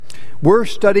We're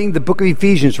studying the book of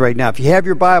Ephesians right now. If you have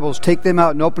your Bibles, take them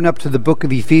out and open up to the book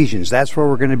of Ephesians. That's where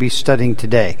we're going to be studying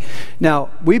today. Now,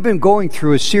 we've been going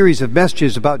through a series of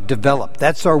messages about develop.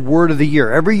 That's our word of the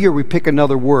year. Every year we pick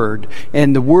another word,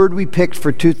 and the word we picked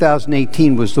for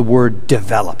 2018 was the word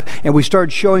develop. And we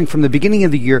started showing from the beginning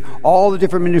of the year all the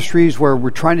different ministries where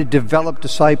we're trying to develop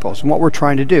disciples and what we're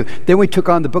trying to do. Then we took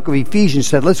on the book of Ephesians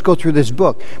and said, let's go through this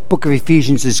book. Book of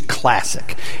Ephesians is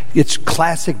classic. It's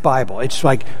classic Bible. It's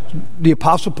like the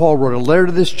Apostle Paul wrote a letter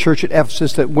to this church at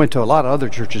Ephesus that went to a lot of other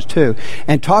churches too,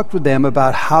 and talked with them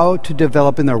about how to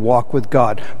develop in their walk with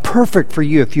God. Perfect for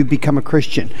you if you become a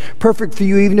Christian. Perfect for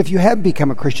you even if you haven't become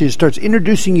a Christian. It starts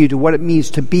introducing you to what it means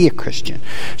to be a Christian.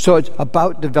 So it's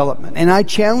about development. And I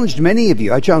challenged many of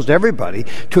you, I challenged everybody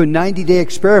to a 90-day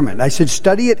experiment. I said,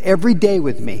 study it every day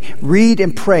with me. Read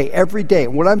and pray every day.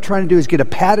 And what I'm trying to do is get a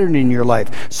pattern in your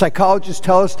life. Psychologists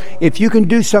tell us if you can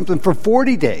do something for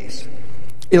 40 days,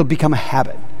 it'll become a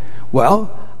habit.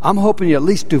 Well, I'm hoping you at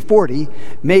least do 40,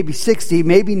 maybe 60,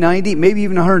 maybe 90, maybe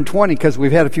even 120, because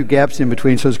we've had a few gaps in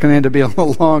between, so it's going to end up being a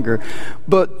little longer.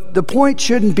 But the point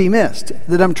shouldn't be missed,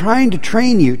 that I'm trying to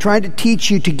train you, trying to teach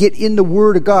you to get in the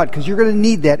Word of God, because you're going to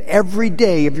need that every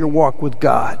day of your walk with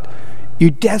God.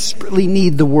 You desperately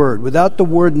need the Word. Without the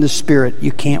Word and the Spirit,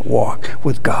 you can't walk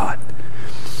with God.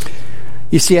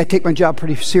 You see, I take my job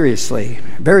pretty seriously,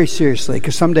 very seriously,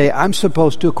 because someday I'm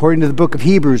supposed to, according to the book of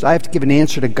Hebrews, I have to give an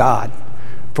answer to God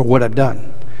for what I've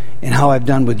done and how I've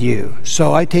done with you.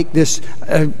 So I take this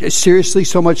seriously,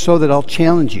 so much so that I'll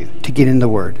challenge you to get in the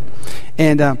Word.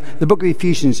 And the book of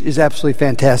Ephesians is absolutely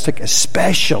fantastic,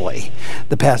 especially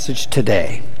the passage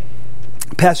today.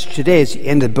 The passage today is the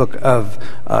end of the book of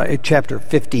chapter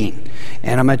 15.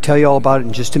 And I'm going to tell you all about it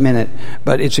in just a minute.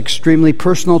 But it's extremely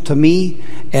personal to me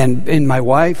and my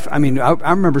wife. I mean, I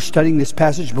remember studying this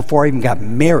passage before I even got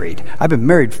married. I've been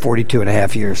married 42 and a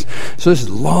half years. So this is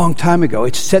a long time ago.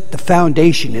 It set the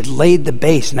foundation. It laid the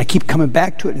base. And I keep coming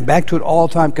back to it all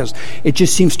the time because it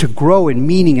just seems to grow in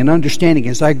meaning and understanding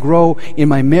as I grow in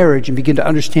my marriage and begin to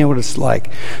understand what it's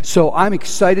like. So I'm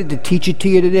excited to teach it to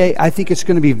you today. I think it's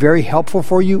going to be very helpful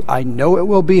for you. I know it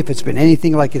will be if it's been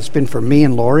anything like it's been for me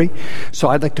and Lori. So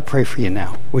I'd like to pray for you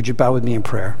now. Would you bow with me in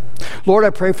prayer? Lord, I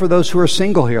pray for those who are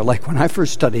single here, like when I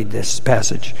first studied this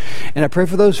passage. And I pray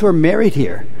for those who are married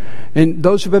here. And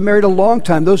those who've been married a long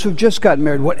time, those who've just gotten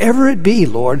married, whatever it be,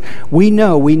 Lord, we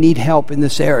know we need help in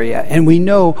this area. And we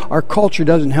know our culture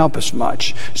doesn't help us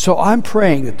much. So I'm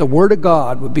praying that the Word of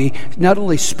God would be not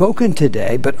only spoken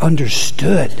today, but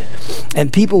understood.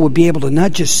 And people would be able to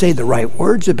not just say the right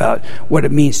words about what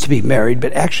it means to be married,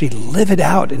 but actually live it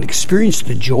out and experience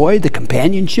the joy, the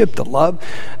companionship, the love,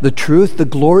 the truth, the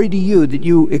glory to you that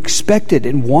you expected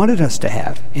and wanted us to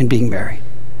have in being married.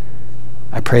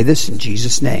 I pray this in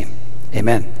Jesus' name.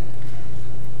 Amen.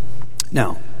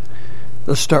 Now,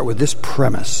 let's start with this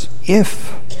premise.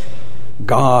 If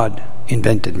God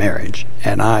invented marriage,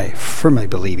 and I firmly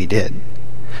believe he did,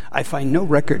 I find no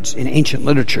records in ancient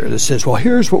literature that says, well,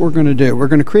 here's what we're going to do. We're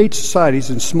going to create societies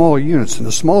in smaller units, and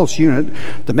the smallest unit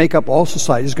to make up all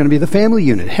society is going to be the family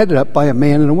unit, headed up by a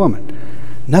man and a woman.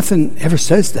 Nothing ever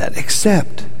says that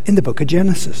except in the book of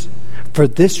Genesis. For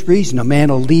this reason, a man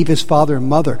will leave his father and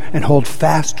mother and hold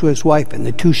fast to his wife, and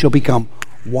the two shall become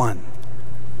one.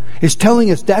 It's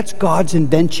telling us that's God's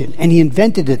invention, and he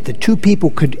invented it that two people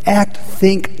could act,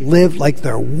 think, live like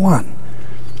they're one.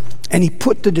 And he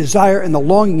put the desire and the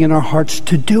longing in our hearts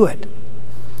to do it.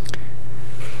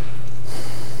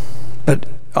 But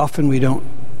often we don't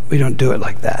do it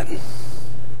like that.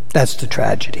 That's the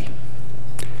tragedy.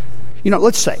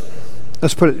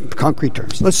 Let's put it in concrete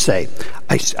terms. Let's say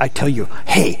I tell you,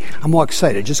 hey, I'm all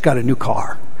excited. I just got a new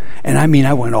car. And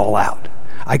I went all out.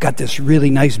 I got this really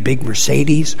nice big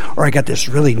Mercedes, or I got this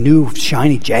really new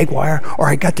shiny Jaguar, or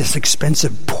I got this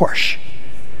expensive Porsche.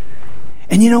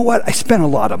 And you know what? I spent a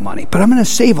lot of money, but I'm going to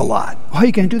save a lot. How are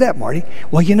you going to do that, Marty?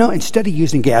 Well, instead of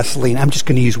using gasoline, I'm just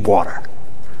going to use water.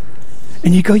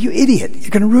 And you go, you idiot. You're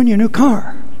going to ruin your new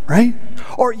car, right?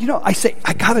 Or, I say,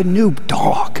 I got a new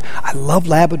dog. I love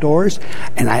Labradors,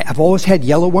 and I've always had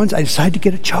yellow ones. I decided to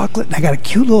get a chocolate, and I got a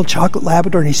cute little chocolate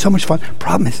Labrador, and he's so much fun.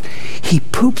 Problem is, he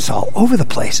poops all over the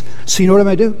place. So you know what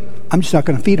I'm going to do? I'm just not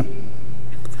going to feed him.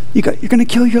 You're going to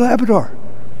kill your Labrador,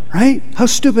 right? How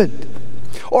stupid.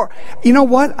 Or, you know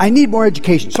what? I need more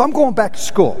education, so I'm going back to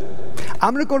school.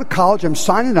 I'm going to go to college. I'm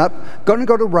signing up, going to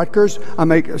go to Rutgers. I'm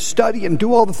going to study and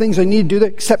do all the things I need to do there,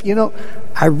 except,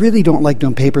 I really don't like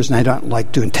doing papers and I don't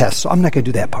like doing tests, so I'm not going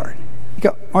to do that part. You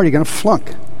go, Marty, you're going to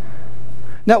flunk.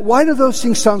 Now, why do those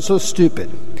things sound so stupid?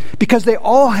 Because they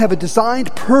all have a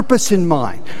designed purpose in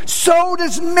mind. So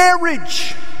does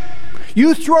marriage.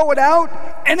 You throw it out,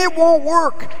 and it won't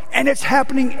work. And it's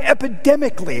happening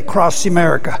epidemically across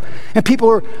America. And people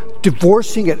are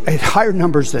divorcing at higher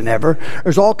numbers than ever.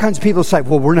 There's all kinds of people who say,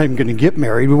 well, we're not even going to get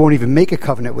married. We won't even make a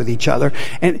covenant with each other.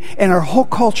 And our whole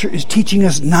culture is teaching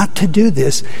us not to do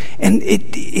this. And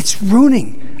it's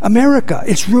ruining America.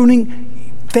 It's ruining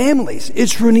families.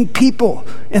 It's ruining people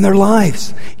and their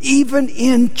lives, even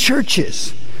in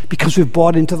churches, because we've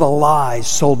bought into the lies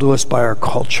sold to us by our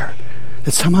culture.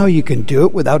 That somehow you can do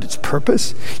it without its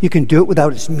purpose. You can do it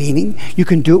without its meaning. You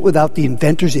can do it without the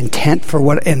inventor's intent for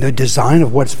what and the design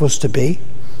of what it's supposed to be.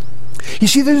 You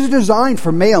see, there's a design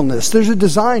for maleness. There's a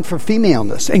design for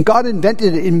femaleness. And God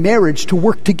invented it in marriage to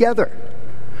work together,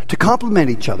 to complement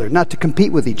each other, not to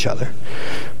compete with each other.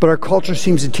 But our culture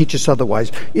seems to teach us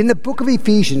otherwise. In the book of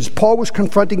Ephesians, Paul was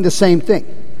confronting the same thing,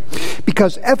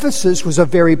 because Ephesus was a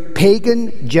very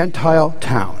pagan, Gentile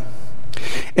town.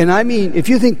 And I mean, if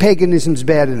you think paganism's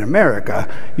bad in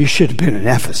America, you should have been in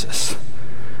Ephesus.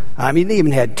 I mean, they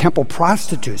even had temple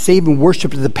prostitutes. They even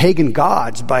worshipped the pagan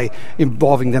gods by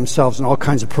involving themselves in all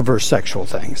kinds of perverse sexual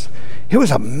things. It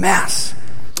was a mess.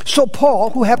 So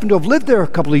Paul, who happened to have lived there a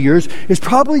couple of years, is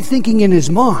probably thinking in his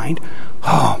mind,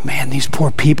 oh man, these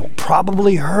poor people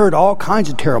probably heard all kinds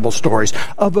of terrible stories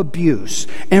of abuse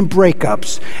and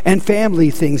breakups and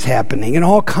family things happening and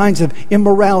all kinds of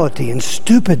immorality and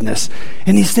stupidness.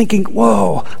 And he's thinking,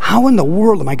 whoa, how in the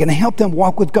world am I going to help them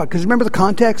walk with God? Because remember the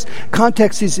context?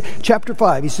 Context is chapter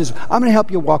 5. He says, I'm going to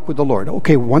help you walk with the Lord.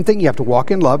 Okay, one thing, you have to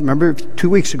walk in love. Remember 2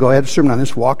 weeks ago I had a sermon on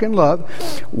this. Walk in love,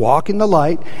 walk in the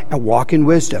light, and walk in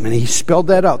wisdom. And he spelled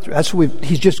that out. That's what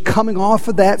he's just coming off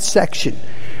of that section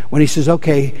when he says,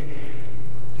 okay,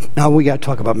 now we got to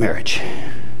talk about marriage,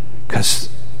 because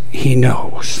he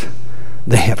knows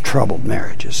they have troubled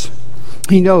marriages.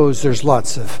 He knows there's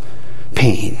lots of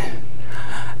pain.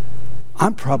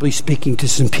 I'm probably speaking to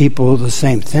some people the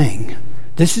same thing.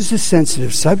 This is a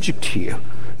sensitive subject to you.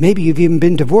 Maybe you've even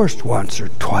been divorced once or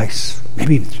twice.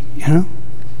 Maybe,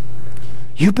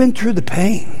 you've been through the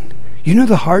pain. You know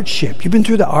the hardship. You've been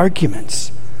through the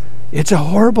arguments. It's a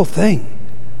horrible thing.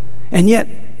 And yet,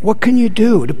 what can you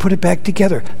do to put it back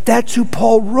together? That's who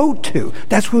Paul wrote to.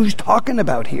 That's what he's talking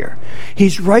about here.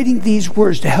 He's writing these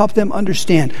words to help them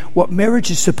understand what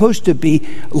marriage is supposed to be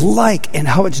like and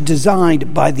how it's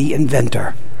designed by the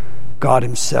inventor, God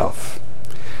himself.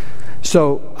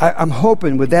 So I'm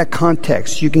hoping with that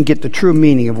context you can get the true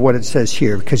meaning of what it says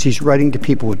here, because he's writing to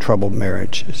people with troubled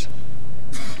marriages.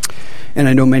 And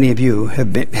I know many of you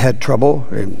have had trouble.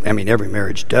 I mean, every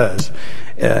marriage does,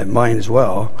 mine as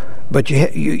well. But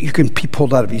you can be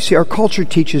pulled out of it. You see, our culture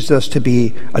teaches us to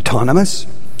be autonomous,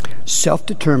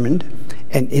 self-determined,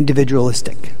 and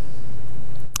individualistic.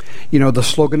 The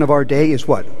slogan of our day is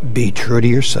what? Be true to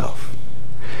yourself.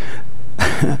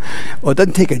 Well, it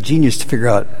doesn't take a genius to figure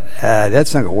out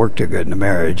that's not going to work too good in a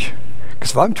marriage.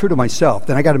 Because if I'm true to myself,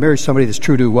 then I got to marry somebody that's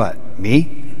true to what?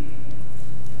 Me?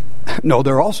 No,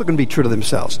 they're also going to be true to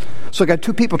themselves. So I got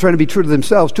two people trying to be true to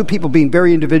themselves, two people being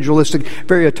very individualistic,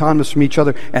 very autonomous from each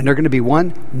other, and they're going to be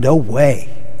one? No way.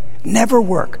 Never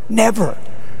work. Never.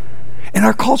 And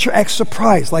our culture acts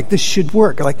surprised, like this should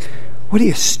work. Like, what are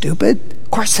you, stupid?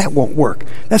 Of course that won't work.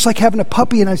 That's like having a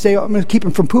puppy and I say, oh, I'm going to keep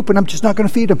him from pooping, I'm just not going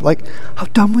to feed him. Like, how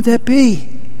dumb would that be?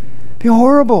 It'd be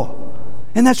horrible.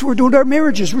 And that's what we're doing to our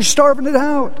marriages. We're starving it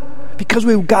out. Because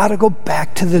we've got to go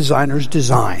back to the designer's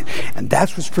design. And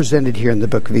that's what's presented here in the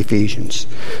book of Ephesians.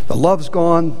 The love's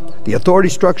gone. The authority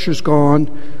structure's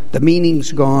gone. The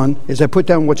meaning's gone. As I put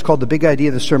down what's called the big idea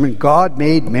of the sermon, God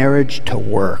made marriage to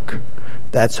work.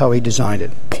 That's how he designed it.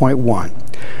 Point 1.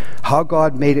 How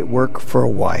God made it work for a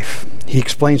wife. He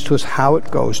explains to us how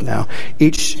it goes now.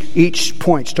 Each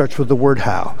point starts with the word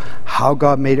how. How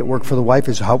God made it work for the wife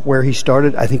is where he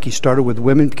started. I think he started with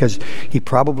women because he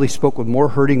probably spoke with more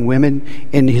hurting women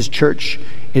in his church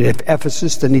in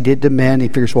Ephesus than he did to men. He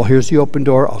figures, well, here's the open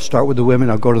door. I'll start with the women.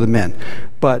 I'll go to the men.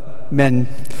 But men,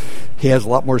 he has a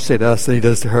lot more to say to us than he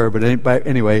does to her. But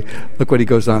anyway, look what he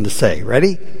goes on to say.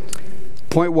 Ready?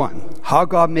 Point 1. How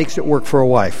God makes it work for a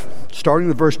wife. Starting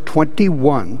with verse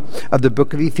 21 of the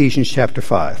book of Ephesians chapter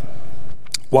 5.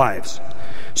 Wives,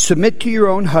 submit to your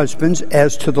own husbands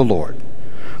as to the Lord.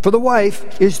 For the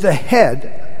wife is the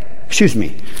head,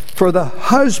 for the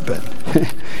husband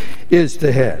is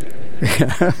the head.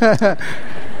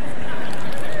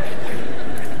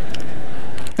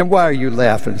 And why are you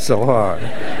laughing so hard?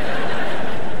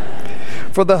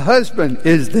 For the husband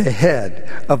is the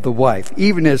head of the wife,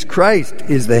 even as Christ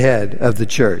is the head of the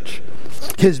church,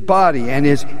 his body, and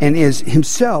is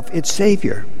himself its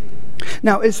Savior.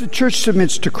 Now, as the church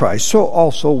submits to Christ, so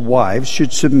also wives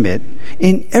should submit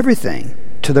in everything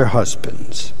to their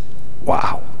husbands.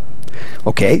 Wow.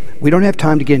 Okay, we don't have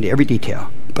time to get into every detail,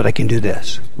 but I can do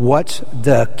this. What's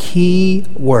the key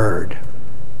word?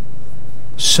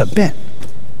 Submit.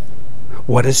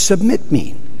 What does submit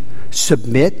mean?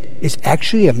 Submit is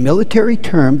actually a military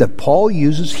term that Paul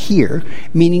uses here,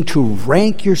 meaning to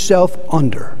rank yourself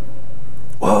under.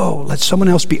 Whoa, let someone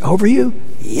else be over you?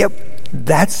 Yep,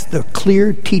 that's the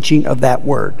clear teaching of that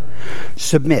word.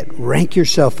 Submit, rank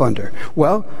yourself under.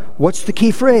 Well, what's the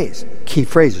key phrase? Key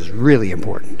phrase is really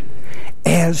important.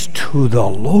 As to the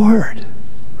Lord.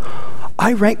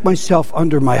 I rank myself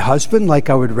under my husband like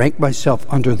I would rank myself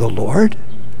under the Lord?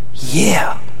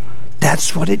 Yeah,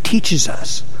 that's what it teaches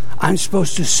us. I'm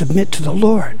supposed to submit to the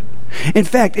Lord. In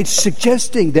fact, it's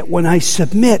suggesting that when I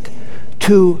submit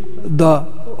to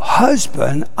the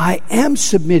husband, I am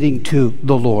submitting to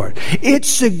the Lord. It's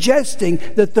suggesting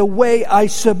that the way I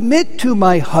submit to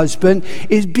my husband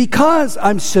is because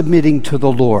I'm submitting to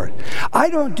the Lord.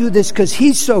 I don't do this because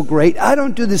he's so great. I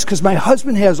don't do this because my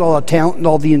husband has all the talent and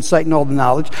all the insight and all the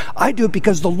knowledge. I do it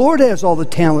because the Lord has all the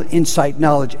talent, insight,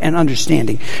 knowledge, and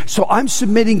understanding. So I'm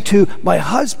submitting to my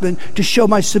husband to show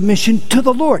my submission to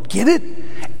the Lord. Get it?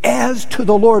 As to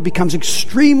the Lord becomes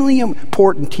extremely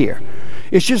important here.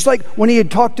 It's just like when he had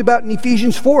talked about in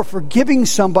Ephesians 4, forgiving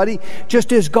somebody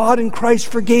just as God in Christ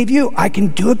forgave you. I can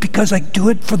do it because I do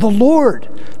it for the Lord.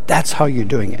 That's how you're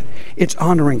doing it. It's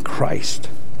honoring Christ.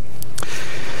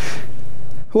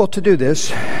 Well, to do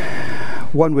this,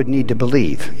 one would need to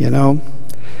believe,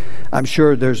 I'm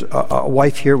sure there's a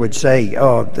wife here would say,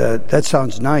 oh, that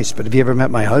sounds nice, but have you ever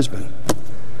met my husband?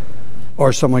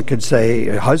 Or someone could say,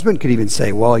 a husband could even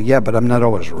say, well, yeah, but I'm not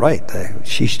always right. I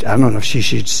don't know if she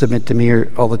should submit to me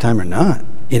all the time or not,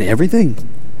 in everything.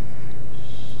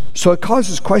 So it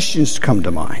causes questions to come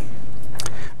to mind.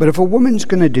 But if a woman's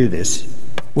going to do this,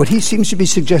 what he seems to be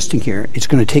suggesting here, it's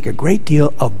going to take a great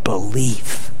deal of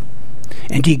belief.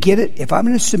 And do you get it? If I'm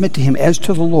going to submit to him as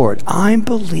to the Lord, I'm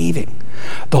believing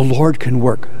the Lord can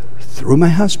work through my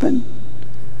husband,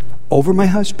 over my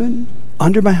husband,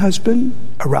 under my husband,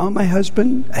 around my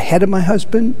husband, ahead of my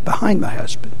husband, behind my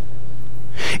husband.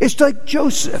 It's like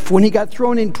Joseph when he got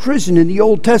thrown in prison in the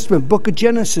Old Testament, book of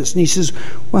Genesis, and he says,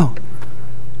 well,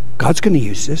 God's going to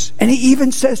use this. And he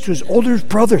even says to his older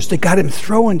brothers that got him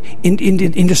thrown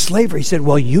into slavery, he said,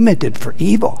 well, you meant it for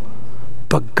evil,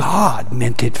 but God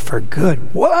meant it for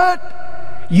good. What?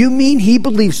 You mean he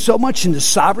believed so much in the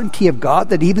sovereignty of God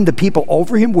that even the people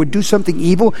over him would do something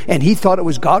evil and he thought it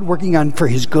was God working on for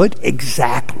his good?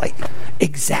 Exactly.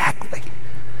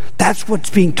 That's what's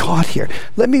being taught here.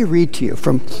 Let me read to you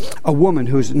from a woman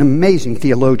who's an amazing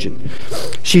theologian.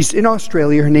 She's in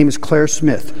Australia. Her name is Claire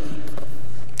Smith.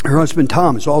 Her husband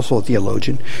Tom is also a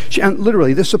theologian.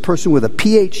 Literally, this is a person with a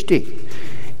PhD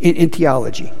in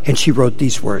theology. And she wrote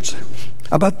these words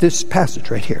about this passage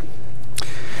right here.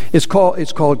 It's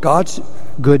called God's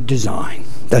Good Design.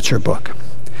 That's her book.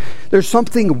 There's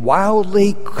something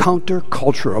wildly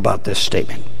countercultural about this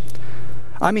statement.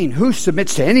 I mean, who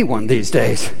submits to anyone these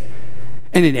days?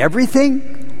 And in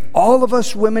everything, all of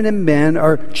us women and men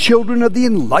are children of the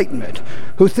Enlightenment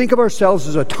who think of ourselves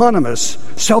as autonomous,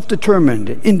 self-determined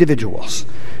individuals.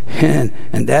 And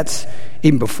that's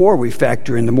even before we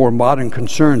factor in the more modern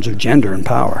concerns of gender and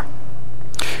power.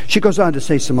 She goes on to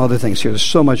say some other things here. There's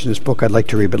so much in this book I'd like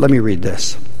to read, but let me read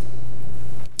this.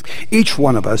 Each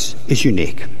one of us is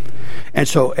unique. And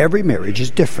so every marriage is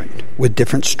different, with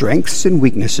different strengths and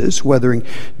weaknesses, weathering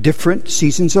different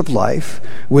seasons of life,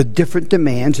 with different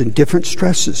demands and different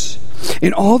stresses.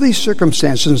 In all these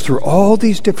circumstances, through all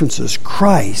these differences,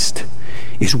 Christ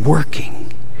is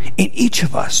working in each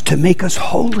of us to make us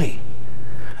holy.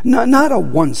 Not a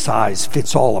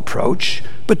one-size-fits-all approach,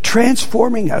 but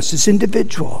transforming us as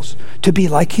individuals to be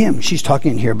like him. She's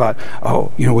talking here about,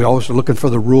 we always are looking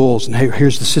for the rules, and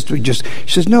here's the system. She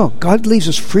says, no, God leaves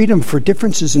us freedom for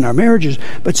differences in our marriages,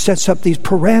 but sets up these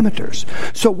parameters.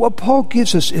 So what Paul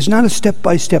gives us is not a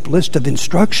step-by-step list of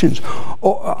instructions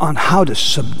on how to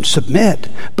submit,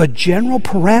 but general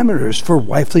parameters for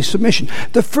wifely submission.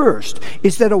 The first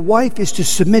is that a wife is to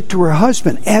submit to her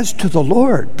husband as to the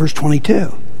Lord, verse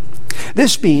 22.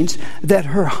 This means that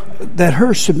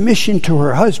her submission to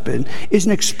her husband is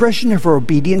an expression of her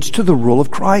obedience to the rule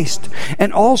of Christ,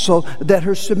 and also that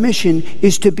her submission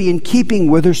is to be in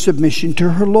keeping with her submission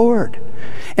to her Lord.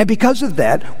 And because of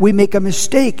that, we make a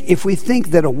mistake if we think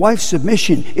that a wife's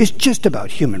submission is just about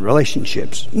human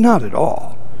relationships. Not at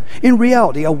all. In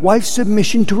reality, a wife's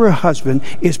submission to her husband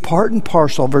is part and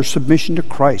parcel of her submission to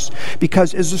Christ,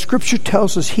 because as the scripture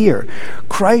tells us here,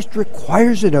 Christ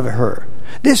requires it of her.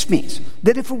 This means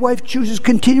that if a wife chooses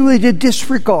continually to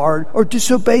disregard or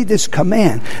disobey this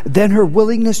command, then her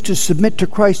willingness to submit to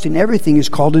Christ in everything is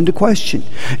called into question,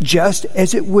 just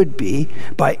as it would be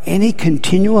by any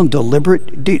continual and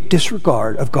deliberate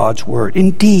disregard of God's word.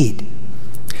 Indeed,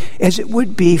 as it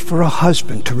would be for a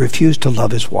husband to refuse to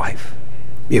love his wife,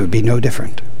 it would be no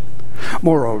different.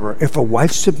 Moreover, if a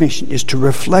wife's submission is to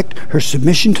reflect her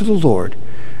submission to the Lord,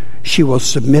 she will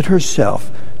submit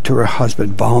herself to her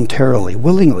husband voluntarily,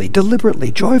 willingly,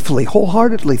 deliberately, joyfully,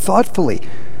 wholeheartedly, thoughtfully,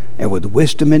 and with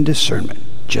wisdom and discernment,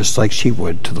 just like she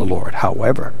would to the Lord.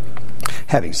 However,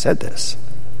 having said this,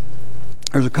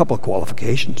 there's a couple of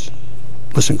qualifications.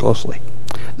 Listen closely.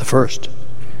 The first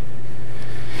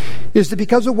is that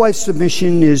because a wife's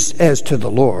submission is as to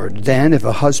the Lord, then if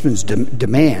a husband's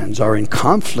demands are in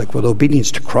conflict with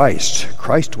obedience to Christ,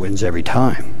 Christ wins every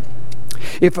time.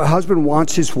 If a husband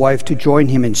wants his wife to join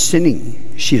him in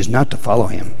sinning, she is not to follow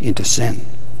him into sin.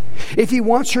 If he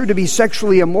wants her to be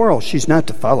sexually immoral, she's not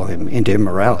to follow him into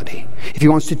immorality. If he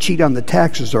wants to cheat on the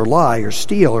taxes or lie or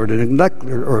steal or to neglect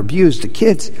or abuse the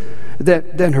kids,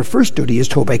 then her first duty is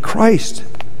to obey Christ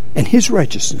and his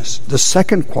righteousness. The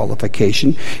second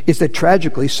qualification is that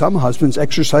tragically some husbands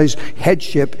exercise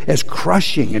headship as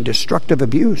crushing and destructive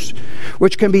abuse,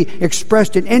 which can be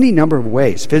expressed in any number of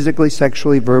ways: physically,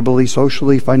 sexually, verbally,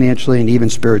 socially, financially, and even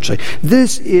spiritually.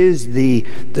 This is the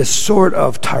sort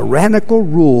of tyrannical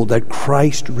rule that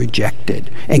Christ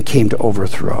rejected and came to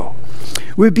overthrow.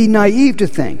 It would be naive to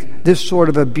think this sort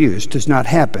of abuse does not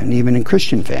happen even in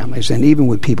Christian families and even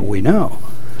with people we know.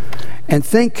 And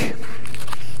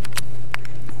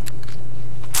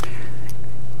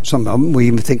some of them we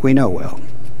even think we know well.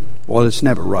 Well, it's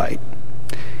never right.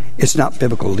 It's not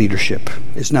biblical leadership.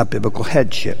 It's not biblical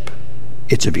headship.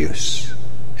 It's abuse.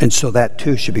 And so that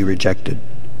too should be rejected.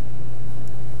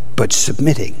 But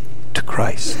submitting to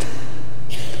Christ.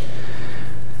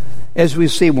 As we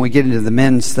see when we get into the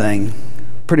men's thing,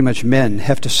 pretty much men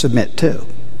have to submit too.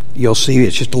 You'll see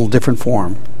it's just a little different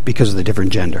form because of the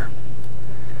different gender.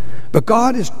 But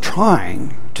God is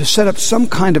trying to set up some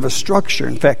kind of a structure.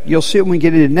 In fact, you'll see it when we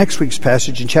get into next week's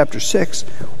passage in chapter 6,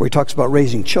 where he talks about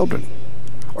raising children,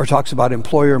 or talks about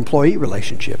employer-employee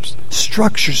relationships.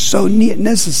 Structure so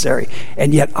necessary,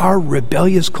 and yet our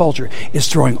rebellious culture is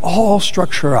throwing all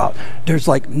structure out. There's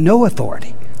like no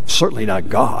authority, certainly not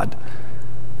God.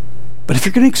 But if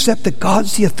you're going to accept that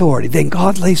God's the authority, then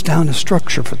God lays down a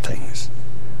structure for things.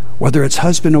 Whether it's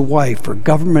husband or wife, or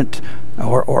government,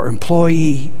 or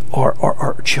employee,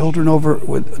 or children over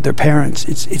with their parents,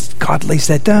 it's God lays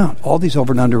that down. All these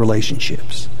over and under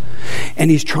relationships. And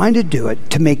he's trying to do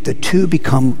it to make the two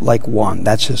become like one.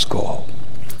 That's his goal.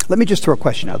 Let me just throw a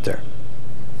question out there.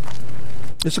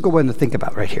 This is a good one to think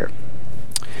about right here.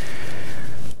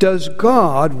 Does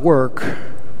God work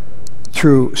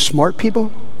through smart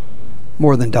people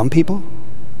more than dumb people?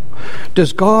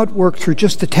 Does God work through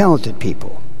just the talented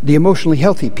people, the emotionally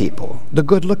healthy people, the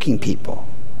good-looking people?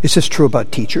 Is this true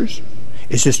about teachers?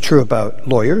 Is this true about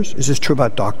lawyers? Is this true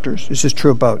about doctors? Is this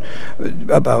true about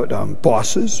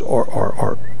bosses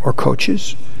or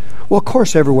coaches? Well, of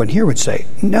course, everyone here would say,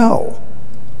 no.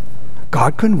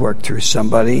 God can work through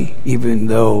somebody even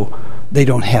though they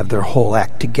don't have their whole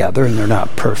act together and they're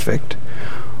not perfect.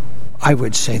 I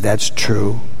would say that's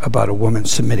true about a woman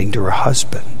submitting to her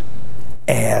husband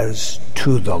as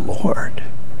to the Lord.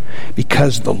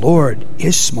 Because the Lord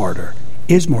is smarter,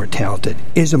 is more talented,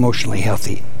 is emotionally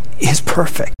healthy, is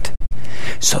perfect.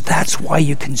 So that's why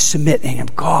you can submit and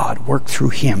have God work through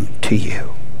him to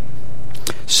you.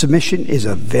 Submission is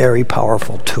a very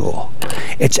powerful tool.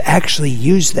 It's actually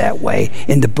used that way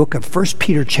in the book of 1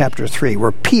 Peter chapter 3,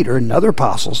 where Peter and other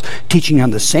apostles teaching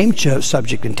on the same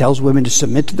subject and tells women to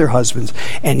submit to their husbands,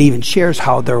 and even shares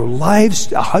how their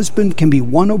lives, a husband can be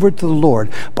won over to the Lord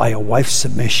by a wife's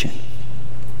submission.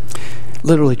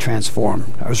 Literally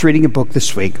transformed. I was reading a book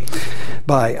this week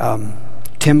by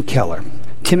Tim Keller.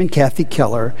 Tim and Kathy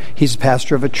Keller. He's a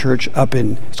pastor of a church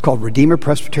it's called Redeemer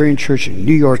Presbyterian Church in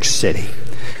New York City.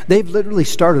 They've literally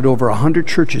started over 100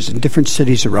 churches in different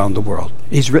cities around the world.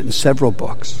 He's written several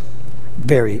books.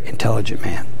 Very intelligent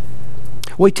man.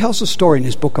 Well, he tells a story in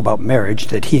his book about marriage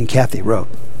that he and Kathy wrote.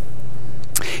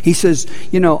 He says,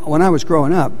 when I was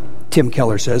growing up, Tim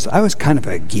Keller says, I was kind of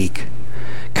a geek,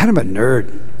 kind of a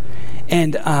nerd.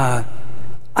 And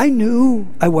I knew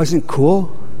I wasn't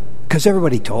cool because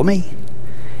everybody told me.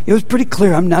 It was pretty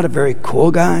clear I'm not a very cool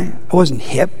guy. I wasn't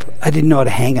hip. I didn't know how to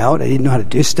hang out. I didn't know how to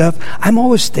do stuff. I'm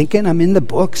always thinking. I'm in the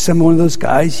books. I'm one of those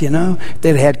guys, If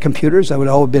they'd had computers, I would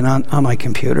all have been on my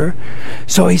computer.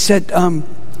 So he said,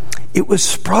 it was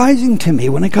surprising to me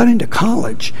when I got into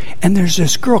college, and there's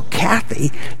this girl,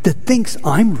 Kathy, that thinks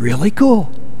I'm really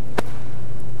cool.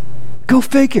 Go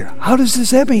figure. How does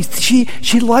this happen?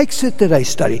 She likes it that I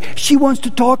study. She wants to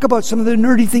talk about some of the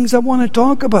nerdy things I want to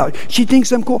talk about. She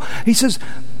thinks I'm cool. He says,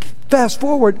 fast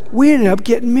forward, we ended up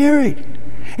getting married.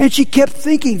 And she kept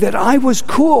thinking that I was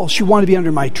cool. She wanted to be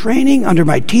under my training, under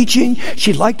my teaching.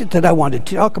 She liked it that I wanted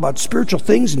to talk about spiritual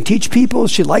things and teach people.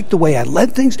 She liked the way I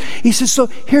led things. He says, so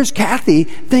here's Kathy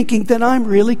thinking that I'm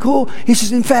really cool. He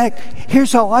says, in fact,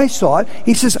 here's how I saw it.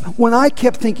 He says, when I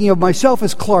kept thinking of myself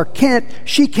as Clark Kent,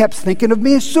 she kept thinking of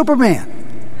me as Superman.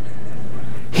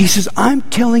 He says, I'm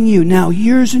telling you now,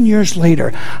 years and years later,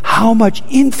 how much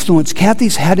influence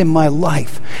Kathy's had in my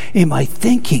life, in my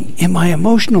thinking, in my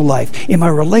emotional life, in my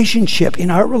relationship, in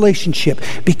our relationship,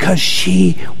 because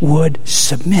she would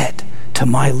submit to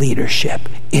my leadership.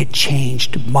 It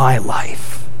changed my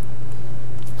life.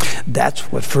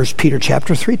 That's what 1 Peter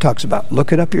chapter 3 talks about.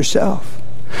 Look it up yourself.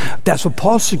 That's what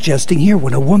Paul's suggesting here.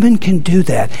 When a woman can do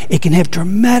that, it can have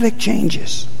dramatic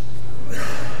changes.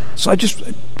 So I just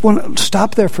want to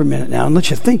stop there for a minute now and let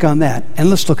you think on that.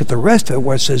 And let's look at the rest of it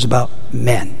where it says about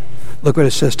men. Look what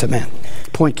it says to men.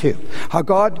 Point 2. How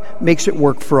God makes it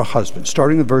work for a husband.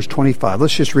 Starting with verse 25.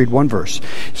 Let's just read one verse.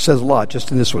 It says a lot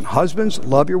just in this one. Husbands,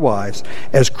 love your wives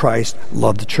as Christ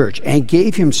loved the church and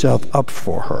gave himself up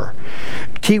for her.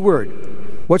 Key word.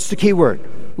 What's the key word?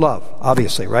 Love,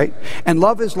 obviously, right? And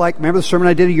love is like, remember the sermon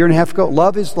I did a year and a half ago?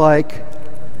 Love is like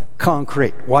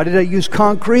concrete. Why did I use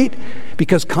concrete?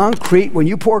 Because concrete, when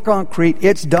you pour concrete,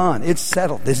 it's done. It's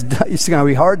settled. It's going to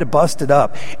be hard to bust it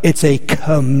up. It's a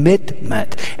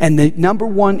commitment. And the number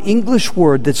one English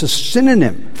word that's a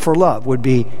synonym for love would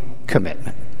be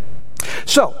commitment.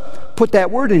 So, put that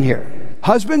word in here.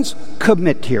 Husbands,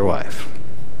 commit to your wife.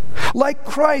 Like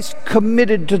Christ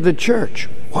committed to the church.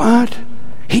 What?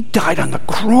 He died on the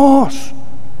cross.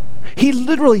 He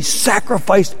literally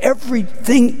sacrificed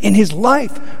everything in his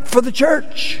life for the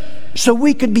church so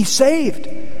we could be saved.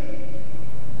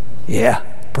 Yeah,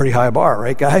 pretty high bar,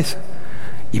 right, guys?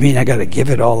 You mean I got to give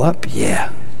it all up?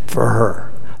 Yeah, for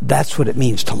her. That's what it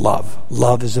means to love.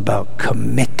 Love is about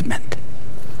commitment.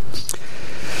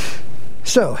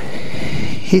 So,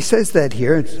 he says that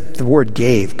here. The word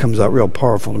gave comes out real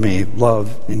powerful to me.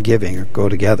 Love and giving go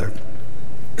together.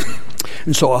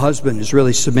 And so a husband is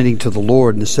really submitting to the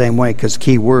Lord in the same way, because the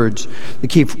key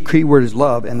word is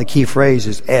love, and the key phrase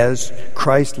is as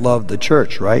Christ loved the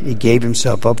church, right? He gave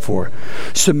himself up for it.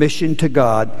 Submission to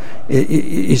God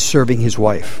is serving his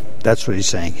wife. That's what he's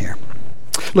saying here.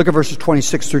 Look at verses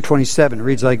 26 through 27. It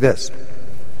reads like this.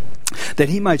 That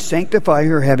he might sanctify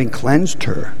her, having cleansed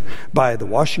her by the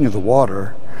washing of the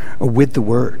water with the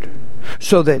word,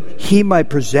 so that he might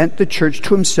present the church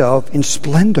to himself in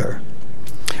splendor,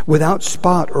 without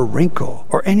spot or wrinkle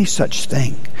or any such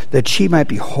thing, that she might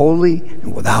be holy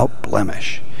and without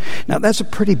blemish. Now that's a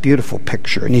pretty beautiful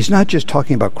picture, and he's not just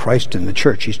talking about Christ and the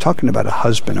church. He's talking about a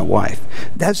husband and wife.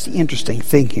 That's the interesting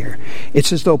thing here.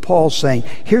 It's as though Paul's saying,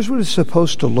 here's what it's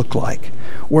supposed to look like.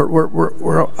 Where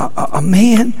a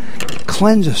man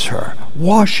cleanses her,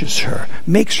 washes her,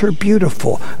 makes her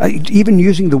beautiful, even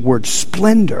using the word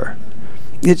splendor.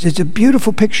 It's a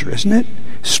beautiful picture, isn't it?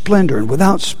 Splendor and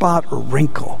without spot or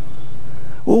wrinkle.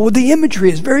 Well, the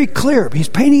imagery is very clear. He's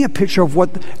painting a picture of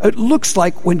what it looks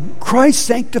like when Christ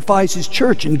sanctifies his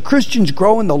church and Christians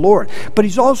grow in the Lord. But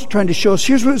he's also trying to show us,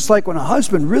 here's what it's like when a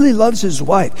husband really loves his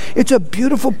wife. It's a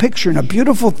beautiful picture and a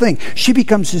beautiful thing. She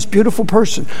becomes this beautiful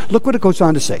person. Look what it goes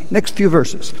on to say. Next few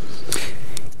verses.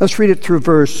 Let's read it through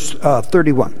verse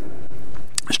 31.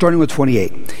 Starting with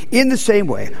 28. In the same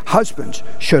way, husbands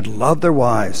should love their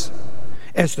wives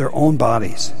as their own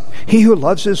bodies. He who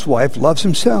loves his wife loves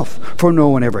himself, for no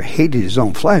one ever hated his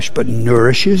own flesh, but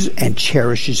nourishes and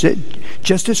cherishes it,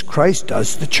 just as Christ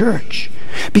does the church.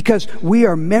 Because we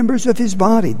are members of his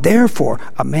body. Therefore,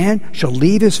 a man shall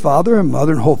leave his father and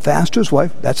mother and hold fast to his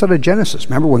wife. That's out of Genesis.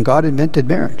 Remember when God invented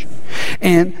marriage.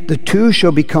 And the two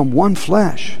shall become one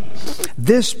flesh.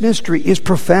 This mystery is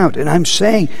profound, and I'm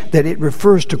saying that it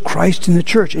refers to Christ and the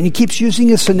church. And he keeps using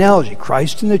this analogy,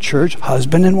 Christ and the church,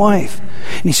 husband and wife.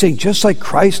 And he's saying just like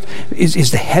Christ is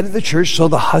the head of the church, so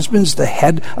the husband's the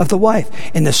head of the wife.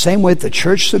 In the same way the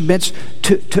church submits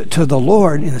to the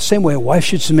Lord, in the same way a wife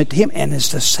should submit to him. And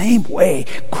it's the same way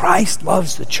Christ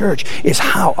loves the church, is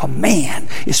how a man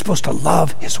is supposed to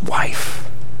love his wife.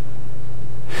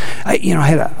 I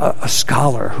had a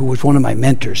scholar who was one of my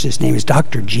mentors. His name is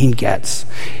Dr. Gene Getz.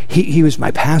 He was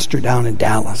my pastor down in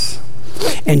Dallas.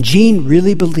 And Gene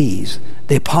really believes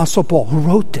the Apostle Paul, who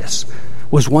wrote this,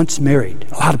 was once married.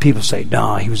 A lot of people say,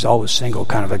 no, he was always single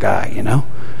kind of a guy,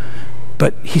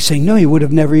 But he's saying, no, he would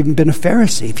have never even been a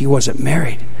Pharisee if he wasn't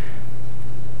married.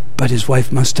 But his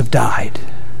wife must have died.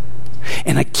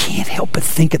 And I can't help but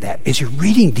think of that as you're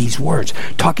reading these words,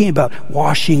 talking about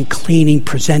washing, cleaning,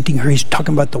 presenting her. He's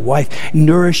talking about the wife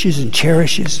nourishes and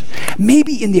cherishes.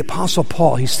 Maybe in the Apostle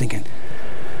Paul, he's thinking,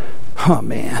 oh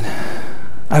man,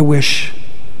 I wish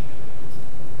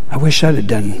I'd have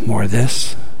done more of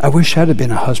this. I wish I'd have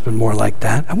been a husband more like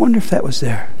that. I wonder if that was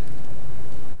there.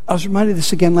 I was reminded of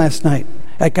this again last night.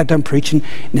 I got done preaching,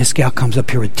 and this gal comes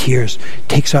up here with tears,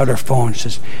 takes out her phone, and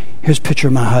says, here's a picture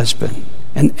of my husband.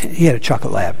 And he had a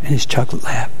chocolate lab, in his chocolate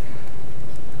lab.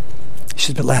 She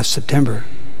said, but last September,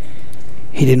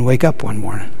 he didn't wake up one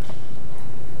morning.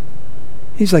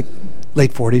 He's like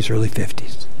late 40s, early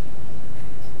 50s.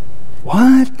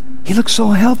 What? He looks so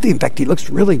healthy. In fact, he looks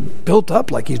really built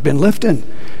up, like he's been lifting.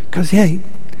 Because,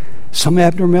 some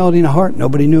abnormality in the heart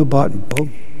nobody knew about, and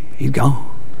boom, he's gone.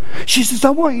 She says,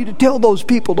 I want you to tell those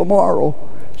people tomorrow,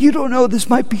 you don't know, this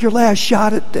might be your last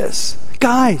shot at this.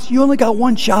 Guys, you only got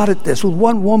one shot at this with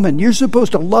one woman. You're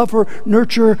supposed to love her,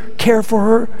 nurture her, care for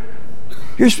her.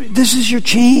 This is your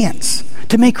chance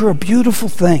to make her a beautiful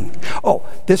thing. Oh,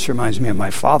 this reminds me of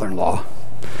my father-in-law.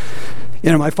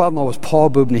 My father-in-law was Paul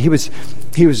Bubna. He was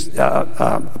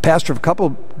a pastor of a couple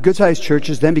of good-sized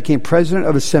churches, then became president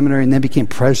of a seminary, and then became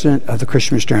president of the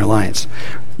Christian Missionary Alliance.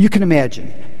 You can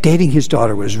imagine, dating his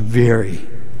daughter was very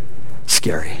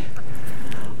scary.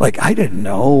 Like, I didn't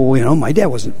know, my dad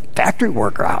wasn't a factory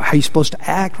worker. How you supposed to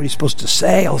act, what are you supposed to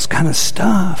say, all this kind of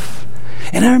stuff.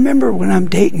 And I remember when I'm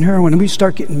dating her, when we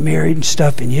start getting married and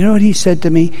stuff, and you know what he said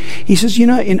to me? He says,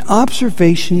 in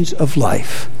observations of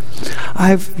life,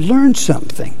 I've learned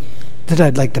something that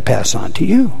I'd like to pass on to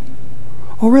you.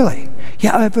 Oh, really?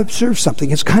 Yeah, I've observed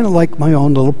something. It's kind of like my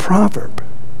own little proverb.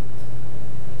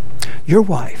 Your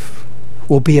wife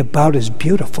will be about as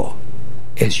beautiful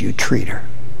as you treat her.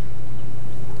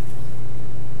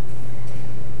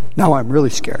 Now I'm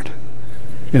really scared.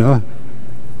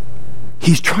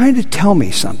 He's trying to tell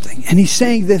me something. And he's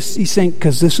saying this,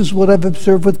 because this is what I've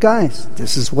observed with guys.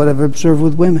 This is what I've observed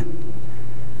with women.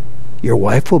 Your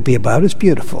wife will be about as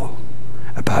beautiful,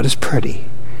 about as pretty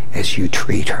as you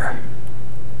treat her.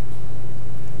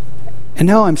 And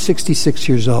now I'm 66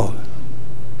 years old.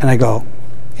 And I go,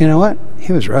 you know what?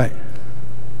 He was right.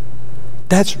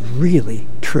 That's really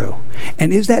true.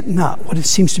 And is that not what it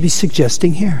seems to be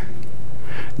suggesting here?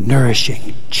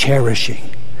 Nourishing,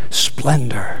 cherishing,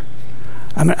 splendor.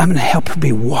 I'm going to help her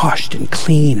be washed and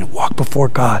clean and walk before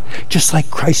God, just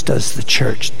like Christ does the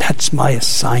church. That's my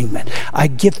assignment. I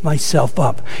give myself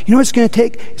up. You know what it's going to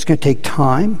take? It's going to take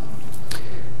time.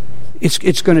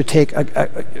 It's going to take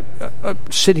a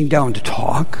sitting down to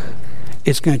talk.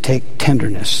 It's going to take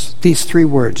tenderness. These three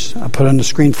words I'll put on the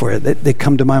screen for you. They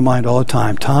come to my mind all the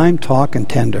time. Time, talk, and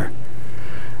tender.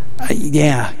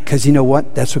 Because you know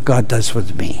what? That's what God does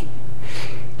with me.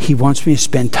 He wants me to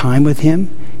spend time with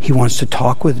him. He wants to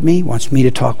talk with me, wants me to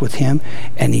talk with him,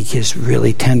 and he is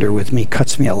really tender with me,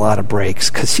 cuts me a lot of breaks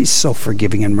because he's so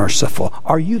forgiving and merciful.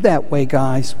 Are you that way,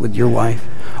 guys, with your wife?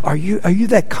 Are you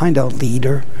that kind of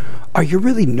leader? Are you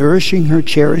really nourishing her,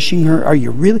 cherishing her? Are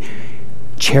you really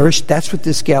cherished? That's what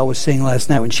this gal was saying last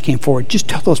night when she came forward. Just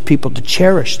tell those people to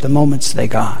cherish the moments they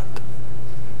got.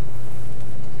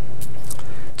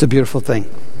 It's a beautiful thing.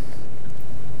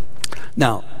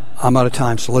 Now, I'm out of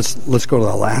time, so let's go to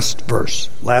the last verse.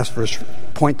 Last verse,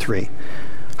 point 3.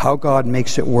 How God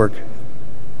makes it work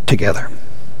together.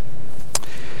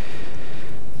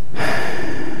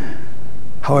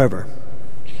 However,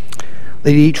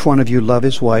 let each one of you love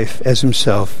his wife as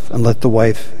himself, and let the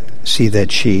wife see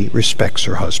that she respects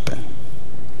her husband.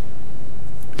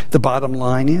 The bottom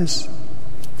line is,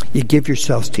 you give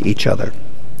yourselves to each other.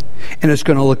 And it's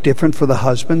going to look different for the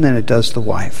husband than it does the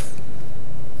wife.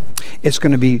 It's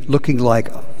going to be looking like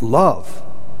love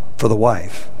for the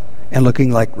wife and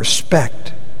looking like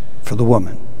respect for the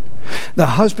woman. The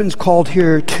husband's called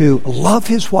here to love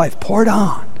his wife, pour it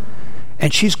on.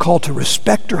 And she's called to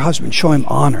respect her husband, show him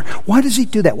honor. Why does he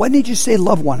do that? Why didn't he just say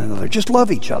love one another? Just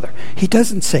love each other. He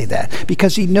doesn't say that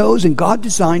because he knows, and God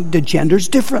designed the genders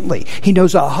differently. He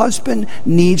knows a husband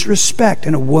needs respect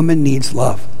and a woman needs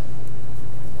love.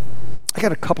 I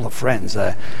got a couple of friends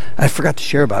I forgot to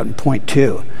share about in point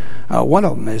 2. One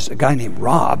of them is a guy named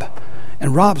Rob,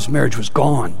 and Rob's marriage was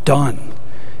gone, done.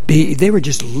 They were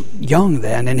just young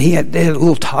then, and they had a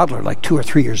little toddler, like 2 or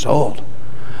 3 years old.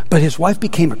 But his wife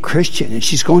became a Christian, and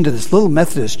she's going to this little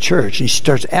Methodist church, and she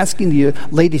starts asking the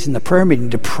ladies in the prayer meeting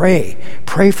to pray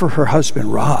for her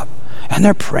husband, Rob. And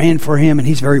they're praying for him, and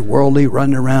he's very worldly,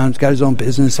 running around, he's got his own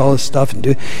business, all this stuff,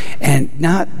 and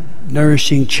not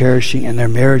nourishing, cherishing, and their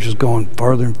marriage was going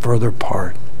further and further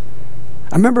apart.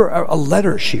 I remember a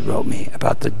letter she wrote me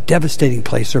about the devastating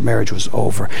place their marriage was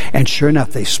over, and sure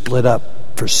enough, they split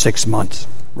up for 6 months.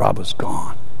 Rob was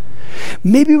gone.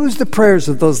 Maybe it was the prayers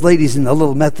of those ladies in the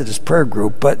little Methodist prayer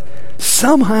group, but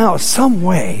somehow, some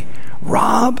way,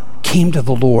 Rob came to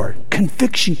the Lord.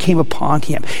 Conviction came upon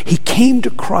him. He came to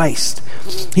Christ.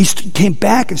 He came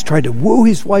back and tried to woo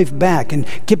his wife back and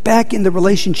get back in the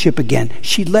relationship again.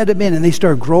 She let him in, and they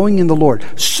started growing in the Lord.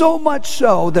 So much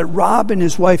so that Rob and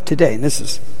his wife today, and this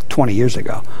is 20 years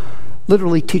ago,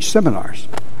 literally teach seminars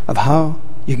of how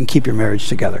you can keep your marriage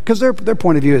together. Because their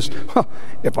point of view is,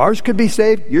 if ours could be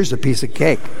saved, yours a piece of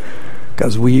cake.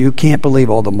 Because you can't believe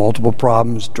all the multiple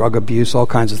problems, drug abuse, all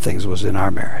kinds of things was in our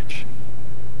marriage.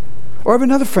 Or I have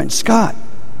another friend, Scott.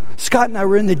 Scott and I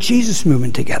were in the Jesus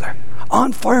movement together.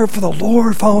 On fire for the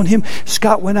Lord, following him.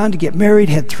 Scott went on to get married,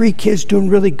 had 3 kids, doing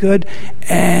really good.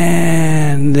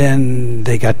 And then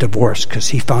they got divorced because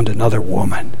he found another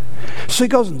woman. So he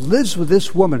goes and lives with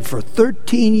this woman for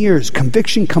 13 years.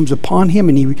 Conviction comes upon him,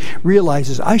 and he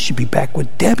realizes, I should be back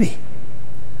with Debbie.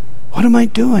 What am I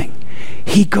doing?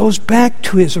 He goes back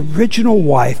to his original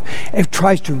wife and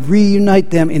tries to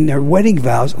reunite them in their wedding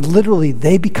vows. Literally,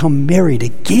 they become married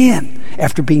again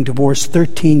after being divorced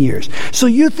 13 years. So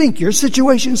you think your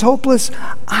situation is hopeless?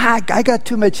 I got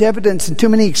too much evidence and too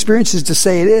many experiences to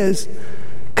say it is.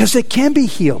 Because it can be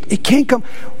healed. It can come.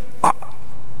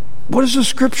 What does the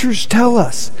scriptures tell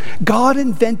us? God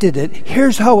invented it.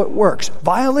 Here's how it works.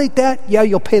 Violate that? Yeah,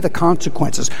 you'll pay the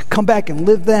consequences. Come back and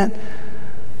live that?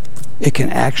 It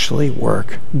can actually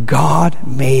work. God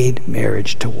made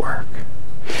marriage to work.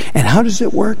 And how does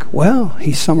it work? Well,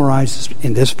 he summarizes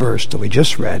in this verse that we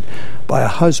just read by a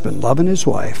husband loving his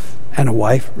wife and a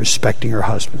wife respecting her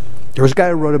husband. There was a guy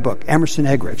who wrote a book, Emerson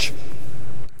Eggerichs,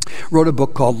 wrote a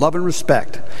book called Love and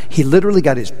Respect. He literally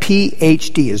got his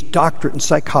PhD, his doctorate in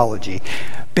psychology,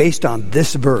 based on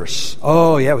this verse.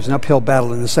 Oh, yeah, it was an uphill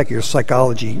battle in the secular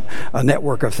psychology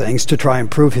network of things to try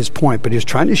and prove his point. But he was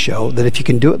trying to show that if you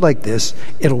can do it like this,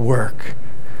 it'll work.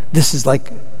 This is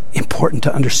like important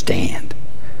to understand.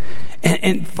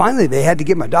 And finally, they had to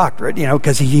give him a doctorate,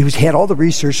 because he had all the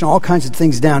research and all kinds of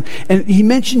things down. And he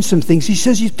mentioned some things. He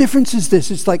says the difference is this.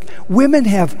 It's like women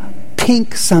have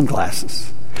pink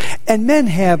sunglasses and men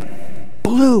have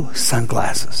blue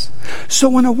sunglasses. So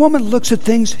when a woman looks at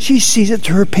things, she sees it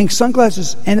through her pink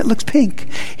sunglasses and it looks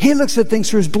pink. He looks at things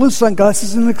through his blue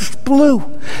sunglasses and it looks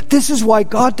blue. This is why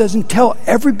God doesn't tell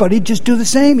everybody just do the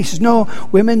same. He says, no,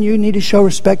 women, you need to show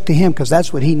respect to him because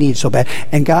that's what he needs so bad.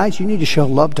 And guys, you need to show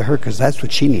love to her because that's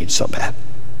what she needs so bad.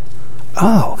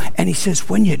 Oh, and he says,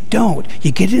 when you don't,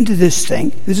 you get into this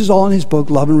thing. This is all in his book,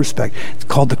 Love and Respect. It's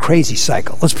called the crazy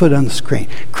cycle. Let's put it on the screen.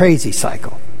 Crazy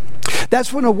cycle.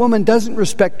 That's when a woman doesn't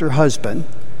respect her husband,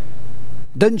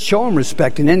 doesn't show him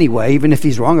respect in any way, even if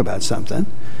he's wrong about something.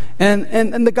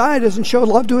 And the guy doesn't show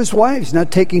love to his wife. He's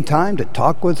not taking time to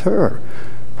talk with her,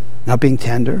 not being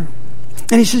tender.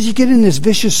 And he says, you get in this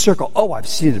vicious circle. Oh, I've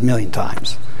seen it a million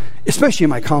times, especially in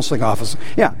my counseling office.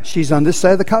 Yeah, she's on this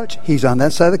side of the couch, he's on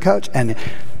that side of the couch, and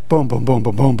boom, boom, boom,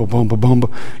 boom, boom, boom, boom, boom, boom,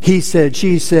 boom. He said,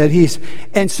 she said,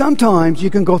 and sometimes you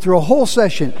can go through a whole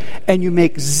session and you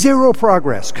make zero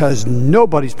progress because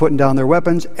nobody's putting down their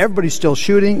weapons. Everybody's still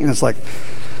shooting, and it's like,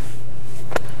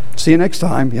 see you next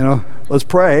time, let's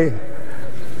pray.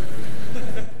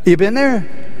 You been there?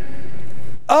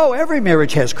 Oh, every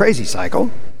marriage has crazy cycle.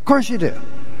 Of course you do.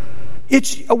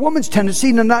 It's a woman's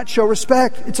tendency to not show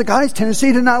respect. It's a guy's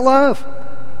tendency to not love.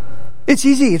 It's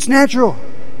easy. It's natural.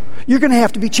 You're going to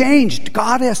have to be changed.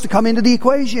 God has to come into the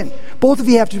equation. Both of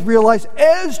you have to realize,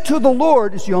 as to the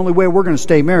Lord is the only way we're going to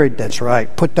stay married. That's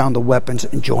right. Put down the weapons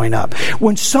and join up.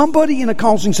 When somebody in a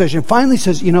counseling session finally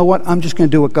says, you know what, I'm just going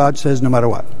to do what God says no matter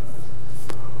what.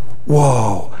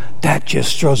 Whoa, that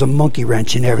just throws a monkey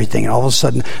wrench in everything. And all of a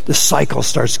sudden, the cycle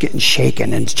starts getting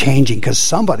shaken and changing because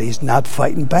somebody's not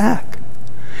fighting back.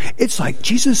 It's like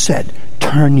Jesus said,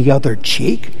 turn the other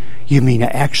cheek. You mean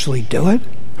to actually do it?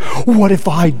 What if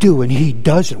I do and he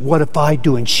doesn't? What if I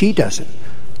do and she doesn't?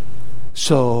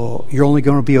 So you're only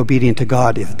going to be obedient to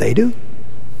God if they do?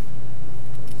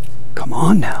 Come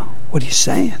on now. What are you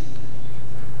saying?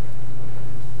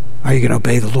 Are you going to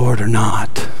obey the Lord or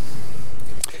not?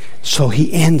 So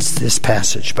he ends this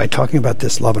passage by talking about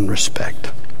this love and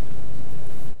respect.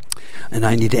 And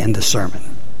I need to end the sermon.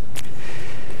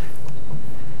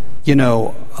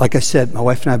 Like I said, my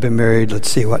wife and I have been married,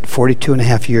 42 and a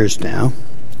half years now.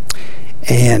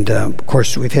 And, of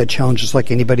course, we've had challenges like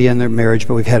anybody in their marriage,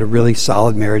 but we've had a really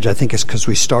solid marriage. I think it's because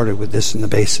we started with this in the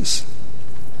basis.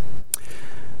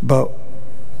 But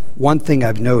one thing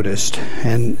I've noticed,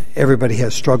 and everybody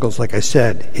has struggles, like I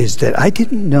said, is that I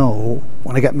didn't know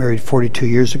when I got married 42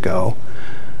 years ago,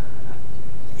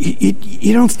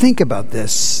 you don't think about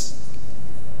this.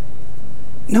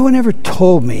 No one ever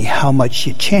told me how much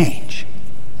you change.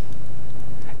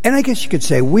 And I guess you could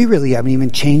say, we really haven't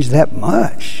even changed that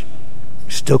much.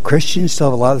 Still Christians, still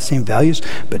have a lot of the same values,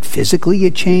 but physically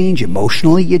you change,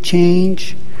 emotionally you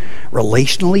change,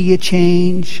 relationally you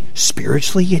change,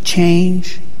 spiritually you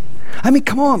change. I mean,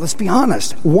 come on, let's be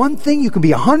honest. One thing you can be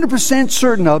 100%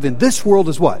 certain of in this world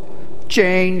is what?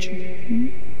 Change.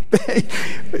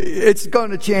 It's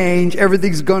going to change.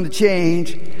 Everything's going to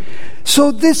change.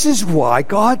 So this is why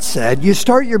God said you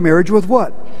start your marriage with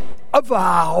what? A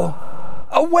vow.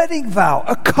 A wedding vow,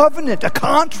 a covenant, a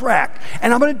contract.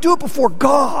 And I'm going to do it before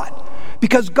God.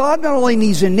 Because God not only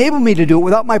needs to enable me to do it,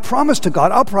 without my promise to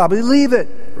God, I'll probably leave it.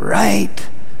 Right.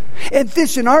 And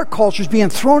this in our culture is being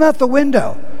thrown out the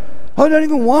window. I don't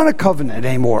even want a covenant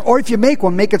anymore. Or if you make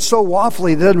one, make it so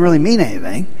waffly it doesn't really mean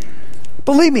anything.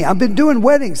 Believe me, I've been doing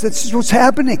weddings. That's just what's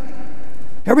happening.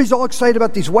 Everybody's all excited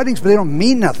about these weddings, but they don't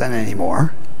mean nothing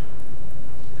anymore.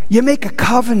 You make a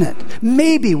covenant.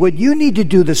 Maybe what you need to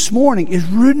do this morning is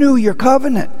renew your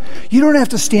covenant. You don't have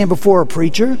to stand before a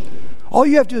preacher. All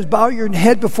you have to do is bow your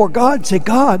head before God and say,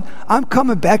 God, I'm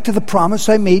coming back to the promise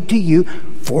I made to you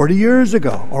 40 years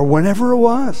ago or whenever it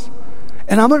was.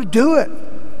 And I'm going to do it.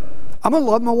 I'm going to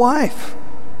love my wife.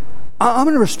 I'm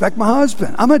going to respect my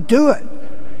husband. I'm going to do it.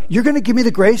 You're going to give me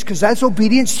the grace because that's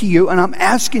obedience to you. And I'm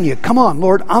asking you, come on,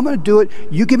 Lord, I'm going to do it.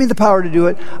 You give me the power to do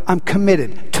it. I'm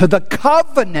committed to the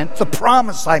covenant, the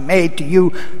promise I made to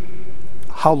you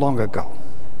how long ago?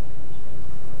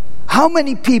 How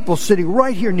many people sitting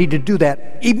right here need to do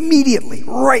that immediately,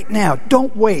 right now?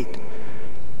 Don't wait.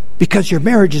 Because your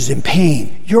marriage is in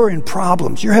pain. You're in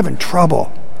problems. You're having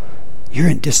trouble. You're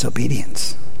in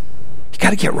disobedience. You got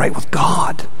to get right with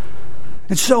God.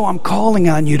 And so I'm calling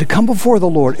on you to come before the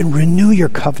Lord and renew your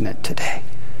covenant today.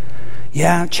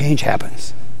 Yeah, change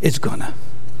happens. It's gonna.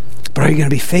 But are you going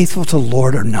to be faithful to the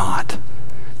Lord or not?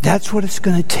 That's what it's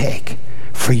going to take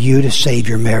for you to save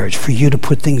your marriage, for you to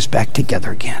put things back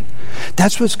together again.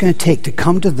 That's what it's going to take to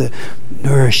come to the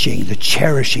nourishing, the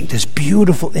cherishing, this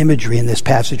beautiful imagery in this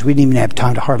passage we didn't even have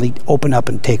time to hardly open up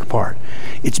and take apart.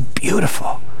 It's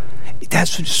beautiful.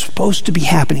 That's what's supposed to be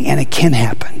happening, and it can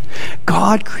happen.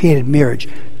 God created marriage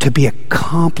to be a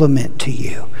complement to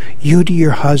you. You to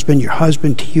your husband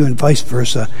to you, and vice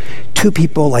versa. Two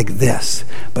people like this.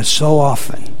 But so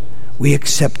often, we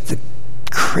accept the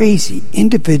crazy,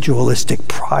 individualistic,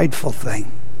 prideful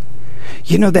thing.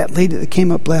 You know that lady that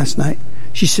came up last night?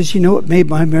 She says, you know what made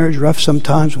my marriage rough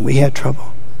sometimes when we had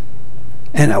trouble?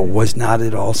 And I was not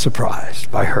at all surprised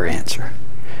by her answer.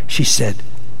 She said,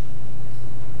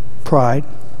 pride.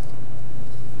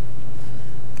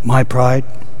 My pride,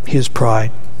 his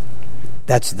pride.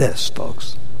 That's this,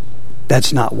 folks.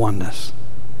 That's not oneness.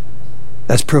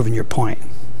 That's proving your point.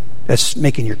 That's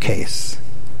making your case.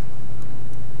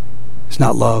 It's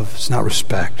not love. It's not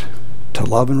respect. To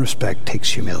love and respect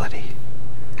takes humility.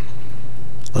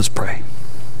 Let's pray.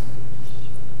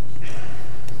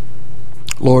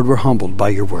 Lord, we're humbled by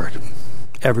your word.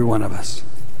 Every one of us.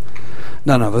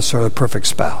 None of us are the perfect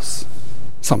spouse.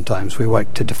 Sometimes we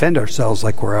like to defend ourselves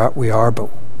like we are, but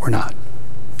we're not.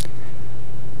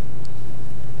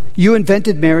 You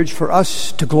invented marriage for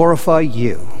us to glorify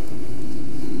you.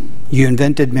 You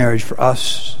invented marriage for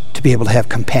us to be able to have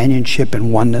companionship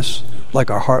and oneness like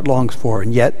our heart longs for,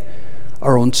 and yet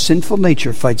our own sinful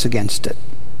nature fights against it.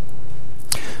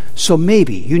 So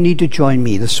maybe you need to join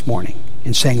me this morning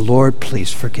in saying, Lord,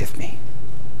 please forgive me.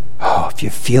 Oh, if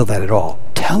you feel that at all,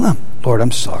 tell him, Lord,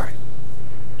 I'm sorry.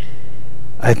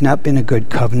 I have not been a good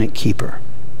covenant keeper.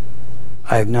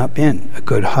 I have not been a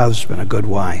good husband, a good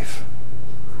wife.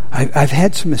 I've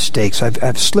had some mistakes.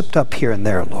 I've slipped up here and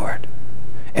there, Lord.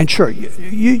 And sure,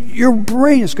 your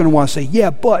brain is going to want to say, yeah,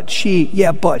 but she,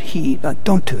 yeah, but he.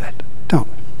 Don't do that. Don't.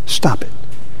 Stop it.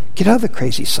 Get out of the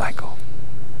crazy cycle.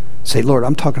 Say, Lord,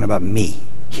 I'm talking about me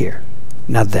here,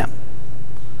 not them.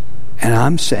 And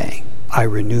I'm saying, I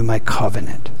renew my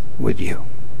covenant with you.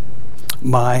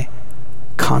 My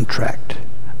contract,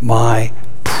 my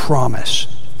promise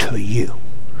to you.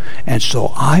 And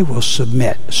so I will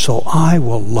submit, so I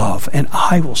will love, and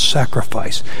I will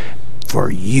sacrifice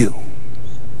for you.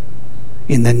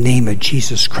 In the name of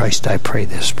Jesus Christ, I pray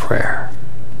this prayer.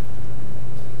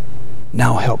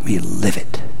 Now help me live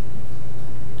it.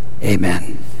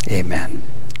 Amen. Amen.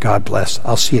 God bless.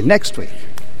 I'll see you next week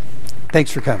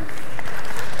Thanks for coming.